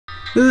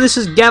This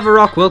is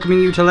Gavaroc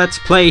welcoming you to Let's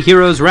Play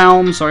Heroes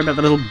Realm. Sorry about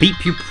the little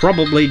beep you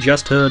probably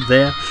just heard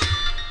there.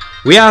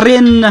 We are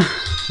in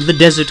the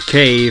desert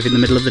cave in the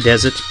middle of the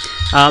desert.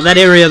 That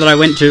area that I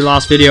went to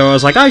last video, I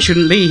was like, I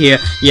shouldn't be here.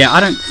 Yeah, I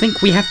don't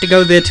think we have to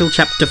go there till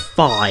chapter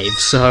 5,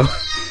 so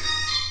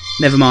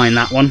never mind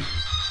that one.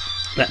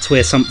 That's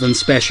where something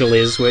special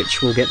is,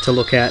 which we'll get to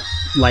look at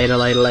later.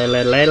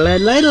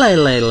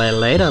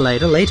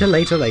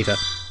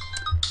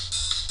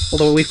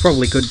 Although we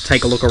probably could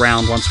take a look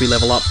around once we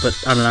level up, but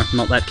I don't know,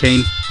 not that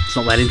keen. It's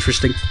not that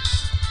interesting.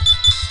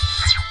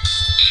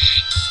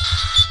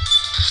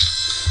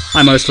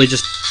 I mostly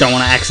just don't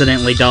want to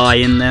accidentally die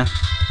in there.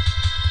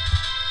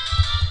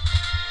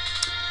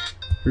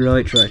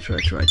 Right.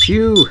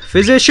 You,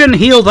 physician,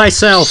 heal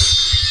thyself!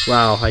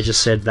 Wow, I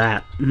just said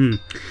that.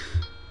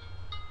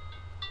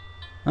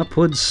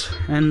 Upwards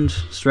and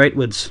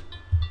straightwards.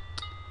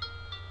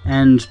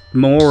 And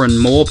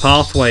more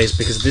pathways,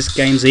 because this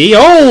game's the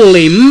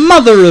holy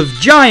mother of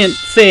giant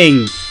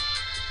thing!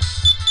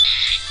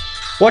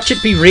 Watch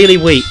it be really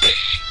weak.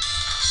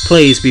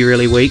 Please be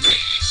really weak.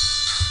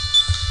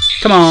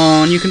 Come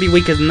on, you can be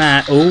weaker than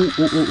that. Oh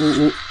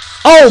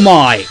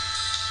my!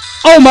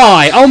 Oh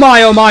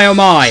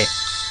my!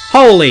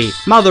 Holy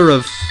mother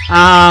of,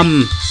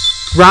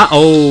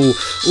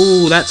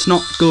 oh, that's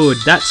not good.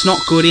 That's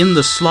not good in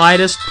the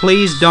slightest.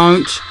 Please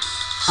don't.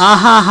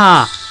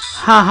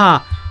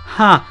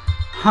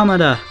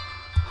 Hamada.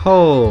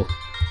 Oh,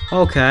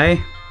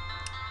 okay.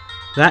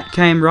 That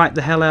came right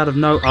the hell out of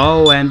no...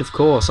 Oh, and of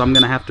course, I'm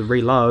going to have to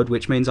reload,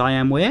 which means I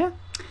am where?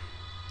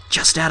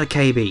 Just out of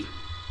KB.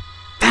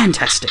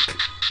 Fantastic.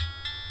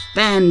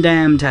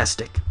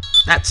 Fan-damn-tastic.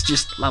 That's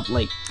just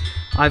lovely.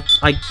 I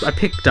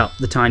picked up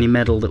the tiny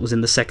medal that was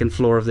in the second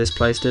floor of this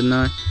place, didn't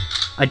I?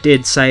 I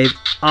did save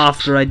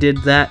after I did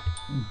that,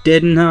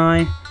 didn't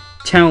I?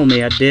 Tell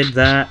me I did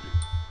that.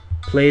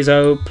 Please,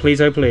 oh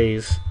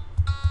please.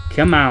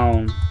 Come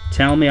on.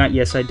 Tell me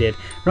yes, I did.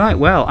 Right,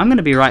 well, I'm going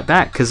to be right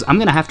back, because I'm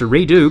going to have to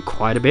redo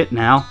quite a bit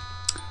now.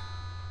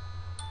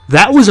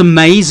 That was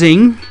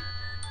amazing.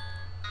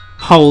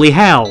 Holy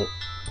hell.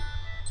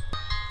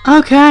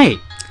 Okay.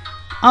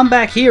 I'm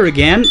back here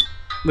again,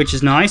 which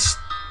is nice.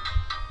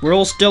 We're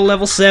all still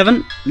level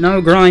 7. No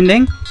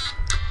grinding.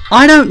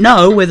 I don't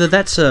know whether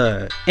that's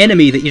a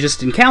enemy that you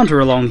just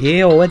encounter along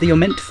here, or whether you're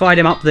meant to fight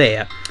him up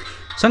there.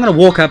 So I'm going to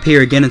walk up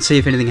here again and see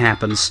if anything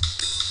happens.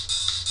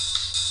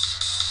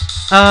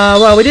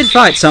 Well, we did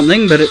fight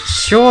something, but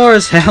it's sure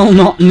as hell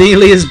not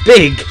nearly as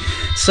big.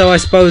 So I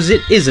suppose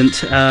it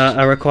isn't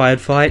a required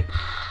fight.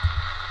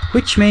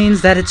 Which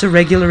means that it's a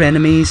regular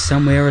enemy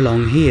somewhere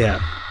along here.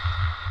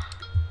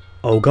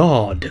 Oh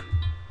god.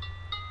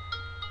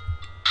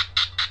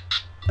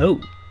 Oh.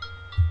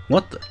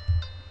 What the?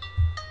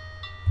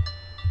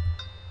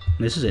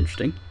 This is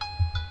interesting.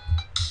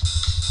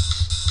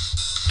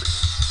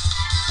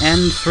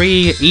 And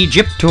 3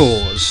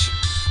 Egyptors.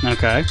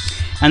 Okay.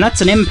 And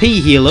that's an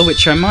MP healer,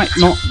 which I might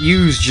not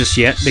use just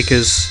yet,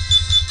 because,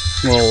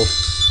 well,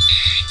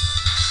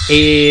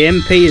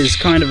 MP is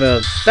kind of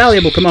a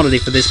valuable commodity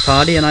for this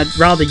party, and I'd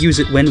rather use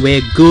it when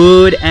we're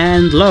good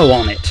and low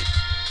on it.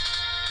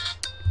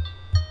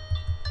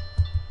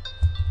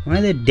 Why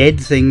are there dead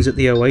things at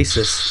the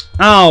oasis?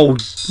 Oh,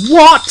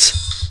 what?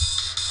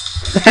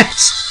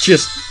 That's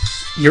just...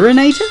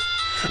 Urinator?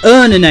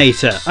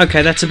 Urninator.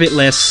 Okay, that's a bit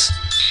less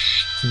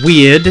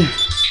weird.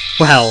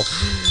 Well,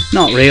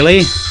 not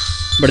really.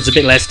 But it's a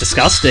bit less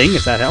disgusting,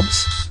 if that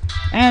helps.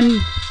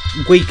 And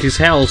weak as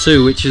hell,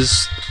 too, which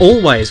is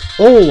always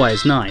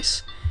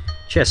nice.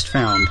 Chest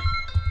found.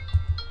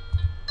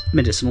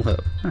 Medicinal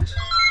herb. Nice.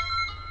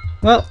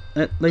 Well,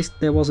 at least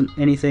there wasn't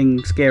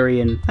anything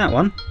scary in that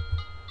one.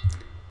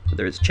 But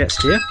there is a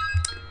chest here.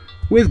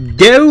 With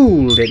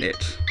gold in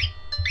it.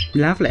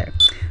 Lovely.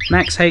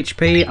 Max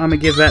HP, I'm going to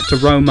give that to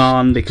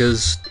Roman,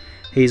 because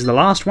he's the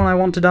last one I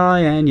want to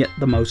die, and yet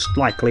the most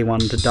likely one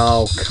to die.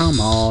 Oh,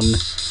 come on.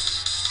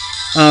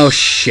 Oh,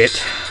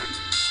 shit.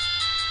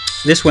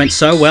 This went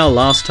so well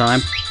last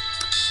time.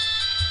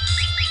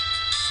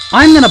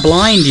 I'm gonna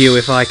blind you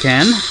if I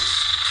can.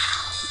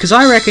 Because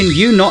I reckon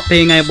you not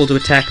being able to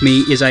attack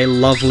me is a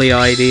lovely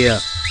idea.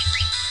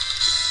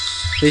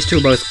 These two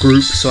are both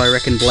groups, so I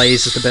reckon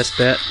Blaze is the best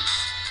bet.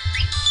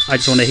 I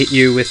just want to hit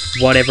you with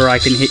whatever I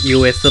can hit you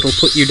with that'll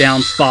put you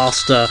down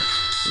faster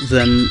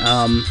than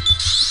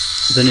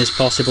is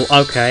possible.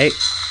 Okay.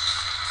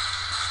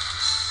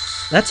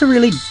 That's a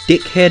really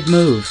dickhead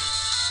move.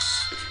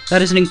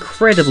 That is an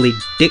incredibly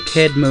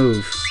dickhead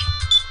move.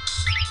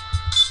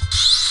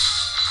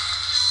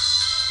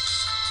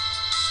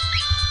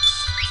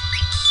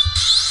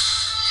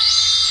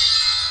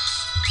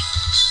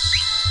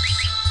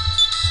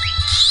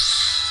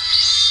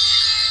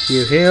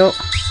 You heal.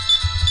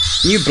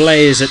 You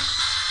blaze it.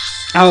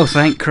 Oh,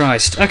 thank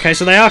Christ. Okay,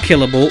 so they are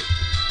killable.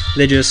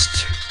 They're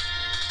just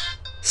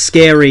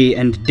scary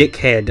and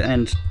dickhead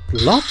and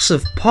lots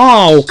of...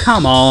 Oh,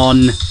 come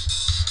on.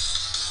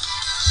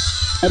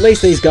 At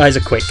least these guys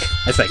are quick,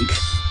 I think.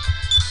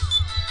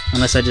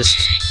 Unless I just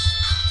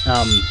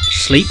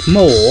sleep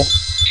more.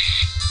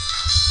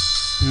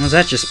 Does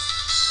that just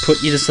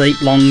put you to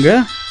sleep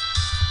longer?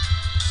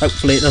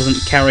 Hopefully it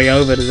doesn't carry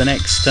over to the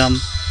next,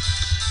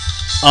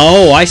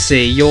 Oh, I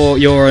see. You're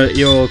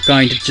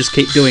going to just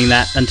keep doing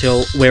that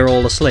until we're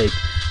all asleep.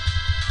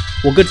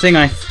 Well, good thing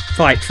I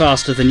fight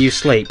faster than you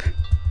sleep.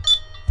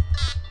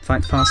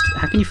 Fight faster?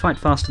 How can you fight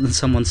faster than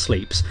someone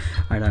sleeps?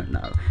 I don't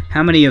know.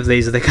 How many of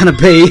these are there gonna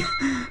be?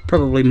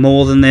 Probably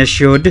more than there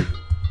should.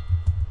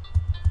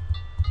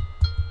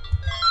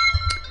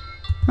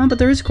 Oh, but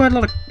there is quite a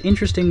lot of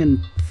interesting and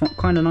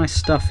kind of nice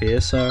stuff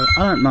here, so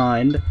I don't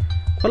mind.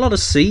 Quite a lot of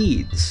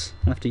seeds.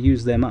 I'll have to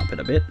use them up in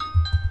a bit.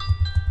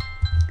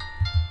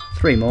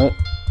 3 more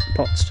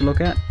pots to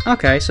look at.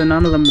 Okay, so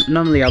none of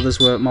the others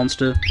were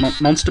monster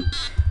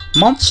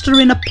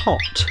in a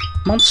pot.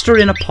 Monster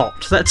in a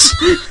pot.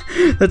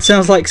 That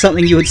sounds like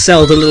something you would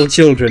sell to little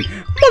children.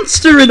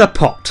 Monster in a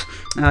pot.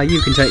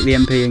 You can take the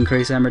MP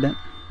increase, Amradent.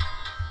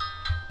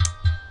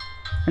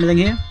 Anything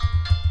here?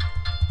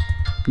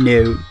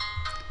 No.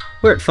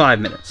 We're at 5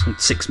 minutes.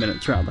 6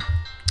 minutes, rather.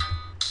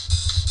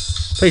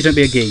 Please don't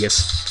be a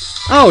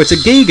Gigas. Oh, it's a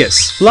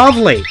Gigas.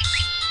 Lovely.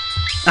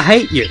 I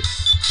hate you.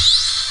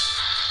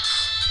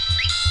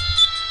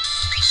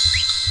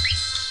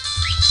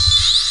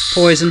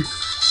 Poison.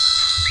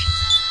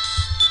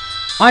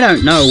 I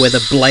don't know whether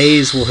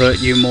Blaze will hurt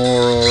you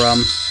more or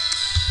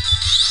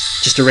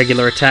just a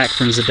regular attack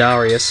from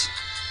Zadarius.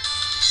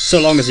 So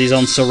long as he's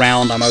on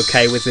surround, I'm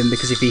okay with him,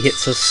 because if he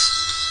hits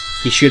us,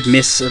 he should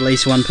miss at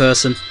least one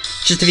person.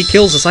 Just if he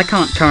kills us, I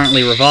can't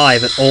currently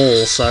revive at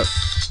all, so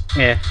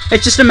yeah.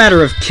 It's just a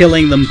matter of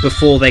killing them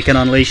before they can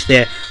unleash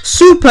their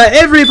Super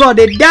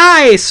Everybody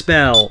Die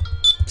spell.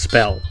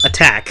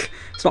 Attack.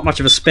 It's not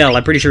much of a spell,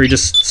 I'm pretty sure he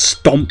just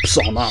stomps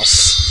on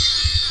us.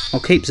 I'll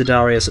keep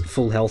Zadarius at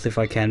full health if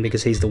I can,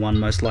 because he's the one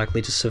most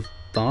likely to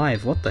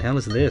survive. What the hell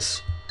is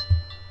this?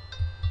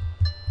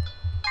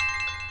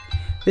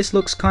 This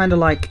looks kind of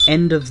like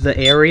end of the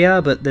area,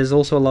 but there's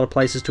also a lot of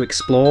places to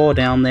explore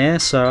down there,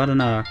 so I don't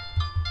know.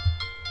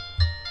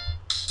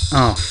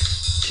 Oh,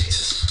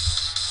 Jesus.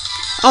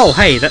 Oh,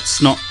 hey,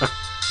 that's not a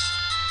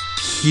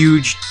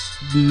huge...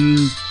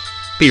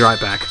 Be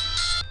right back.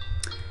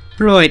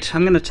 Right,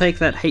 I'm going to take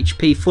that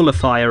HP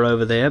Fullifier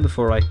over there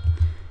before I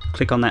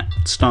click on that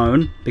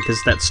stone,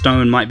 because that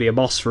stone might be a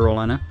boss for all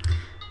I know.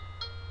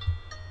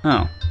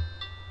 Oh.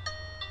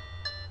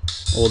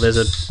 Or there's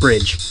a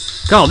bridge.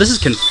 God, this is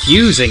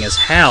confusing as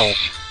hell.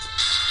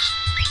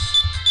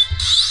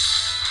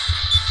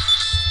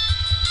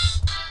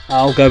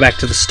 I'll go back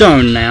to the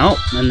stone now,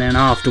 and then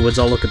afterwards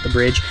I'll look at the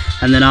bridge,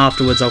 and then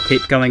afterwards I'll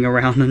keep going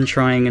around and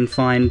trying and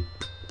find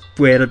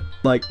where to,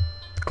 like,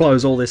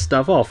 close all this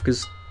stuff off,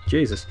 because,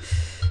 Jesus.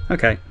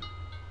 Okay.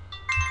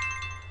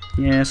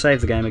 Yeah,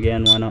 save the game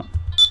again, why not?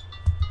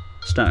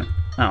 Stone.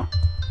 Oh,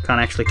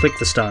 can't actually click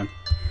the stone.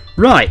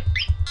 Right!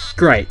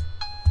 Great.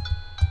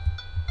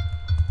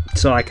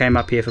 So I came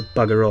up here for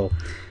bugger all,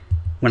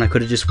 when I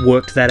could have just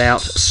worked that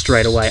out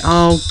straight away.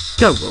 Oh,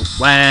 go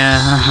away!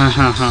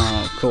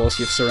 Of course,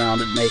 you've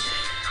surrounded me.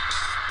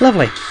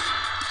 Lovely.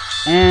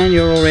 And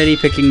you're already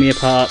picking me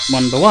apart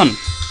one by one.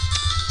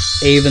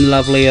 Even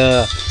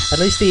lovelier. At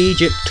least the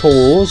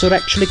Egyptors are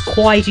actually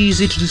quite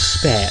easy to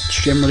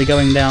dispatch, generally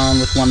going down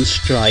with one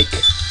strike.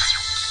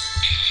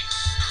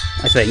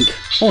 I think.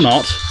 Or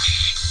not.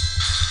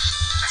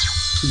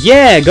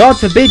 Yeah, God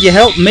forbid you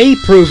help me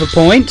prove a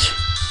point.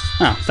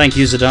 Ah, thank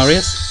you,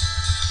 Zadarius.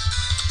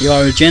 You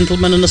are a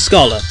gentleman and a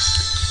scholar,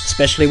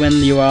 especially when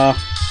you are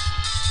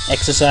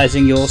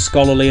exercising your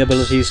scholarly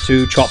abilities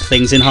to chop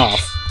things in half.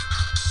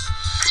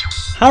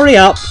 Hurry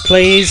up,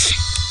 please.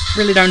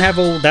 Really don't have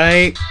all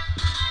day.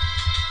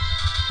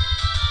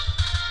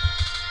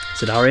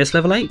 Zadarius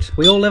level 8.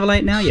 We all level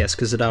 8 now? Yes,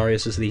 because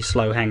Zadarius is the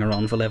slow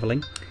hanger-on for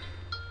leveling.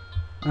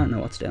 I don't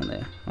know what's down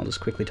there. I'll just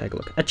quickly take a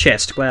look. A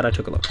chest. Glad I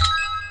took a look.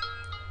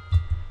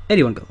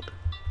 81 gold.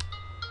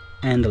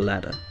 And a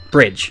ladder.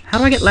 Bridge. How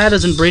do I get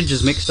ladders and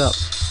bridges mixed up?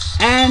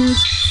 And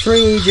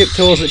 3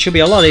 Egyptors that should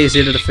be a lot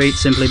easier to defeat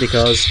simply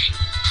because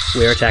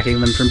we're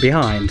attacking them from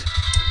behind.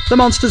 The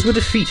monsters were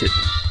defeated.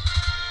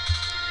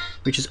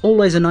 Which is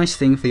always a nice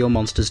thing for your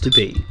monsters to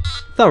be.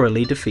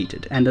 Thoroughly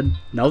defeated. And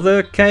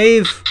another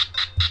cave.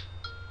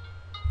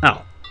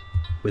 Oh.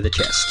 With a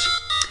chest.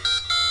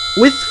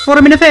 With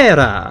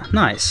Foraminifera.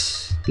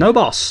 Nice. No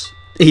boss.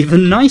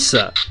 Even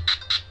nicer.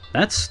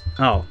 That's...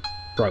 oh.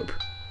 Rope.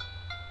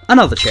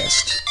 Another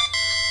chest.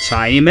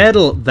 Tiny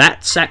metal.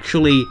 That's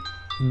actually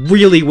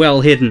really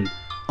well hidden.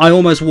 I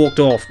almost walked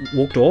off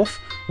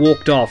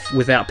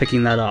without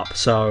picking that up,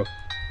 so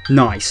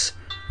nice.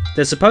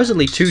 There's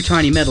supposedly 2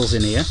 tiny metals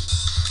in here.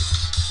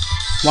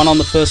 One on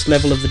the first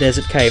level of the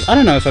desert cave. I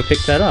don't know if I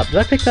picked that up. Did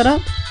I pick that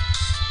up?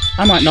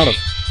 I might not have.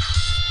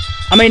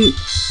 I mean,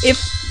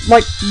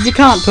 like, you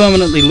can't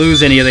permanently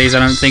lose any of these, I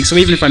don't think, so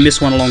even if I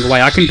miss one along the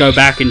way, I can go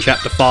back in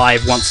Chapter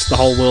 5 once the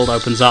whole world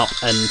opens up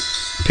and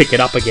pick it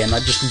up again.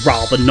 I'd just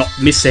rather not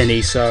miss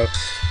any, so...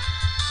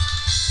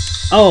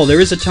 Oh, there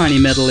is a tiny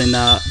medal in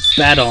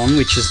Badon,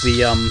 which is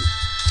the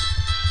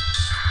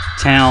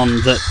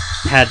town that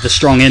had the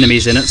strong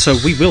enemies in it, so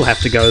we will have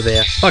to go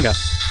there. Bugger.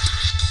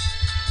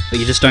 but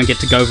you just don't get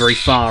to go very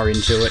far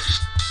into it.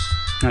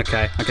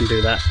 Okay, I can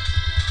do that.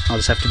 I'll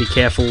just have to be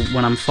careful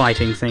when I'm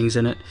fighting things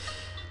in it.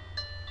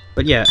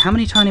 But yeah, how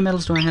many tiny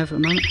medals do I have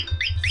at the moment?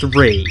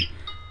 3.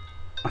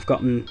 I've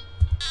gotten...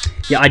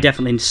 Yeah, I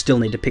definitely still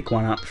need to pick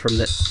one up from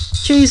the...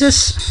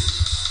 Jesus!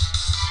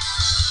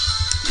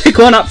 Pick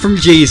one up from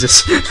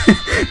Jesus.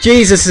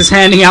 Jesus is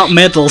handing out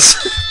medals.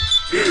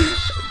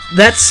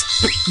 That's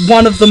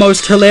one of the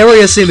most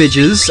hilarious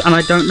images, and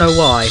I don't know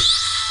why.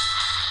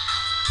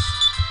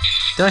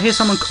 Did I hear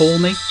someone call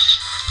me?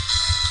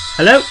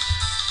 Hello?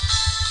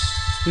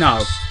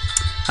 No.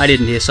 I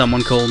didn't hear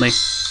someone call me.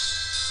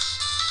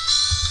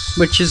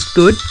 Which is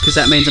good, because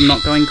that means I'm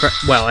not going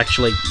well,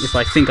 actually, if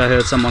I think I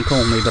heard someone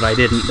call me but I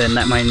didn't, then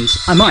that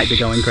means I might be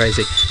going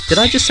crazy. Did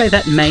I just say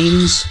that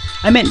means?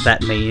 I meant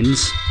that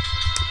means.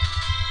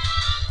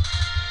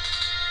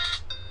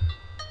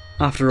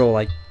 After all,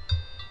 I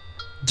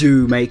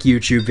do make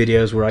YouTube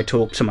videos where I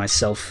talk to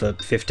myself for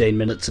 15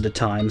 minutes at a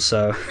time,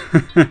 so...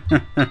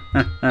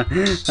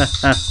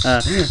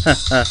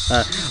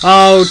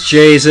 Oh,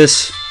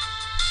 Jesus.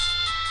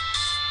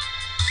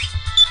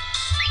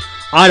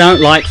 I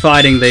don't like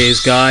fighting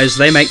these guys,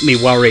 they make me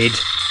worried.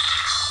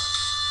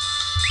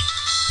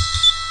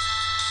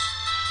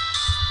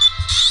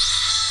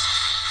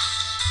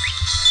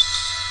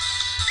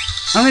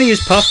 I'm gonna use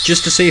Puff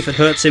just to see if it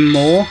hurts him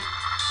more.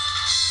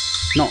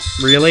 Not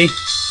really.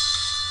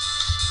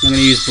 I'm gonna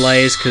use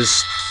Blaze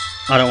because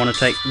I don't want to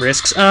take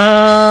risks.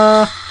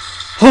 Oh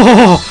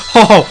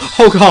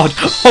god,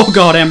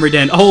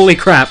 Emrydent, holy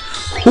crap.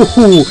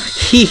 Hoo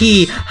hee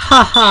hee,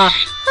 ha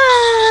ha.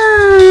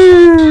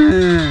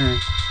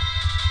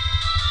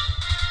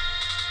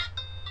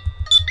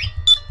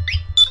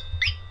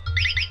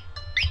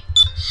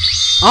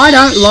 I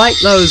don't like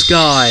those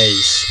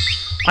guys.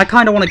 I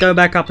kind of want to go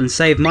back up and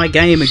save my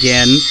game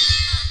again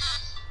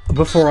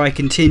before I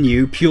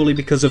continue, purely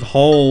because of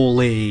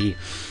holy.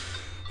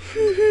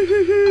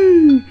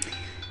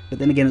 But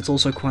then again, it's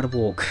also quite a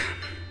walk.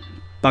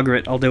 Bugger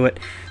it, I'll do it.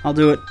 I'll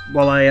do it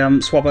while I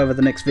swap over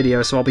the next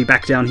video, so I'll be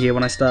back down here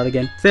when I start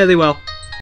again. Fairly well.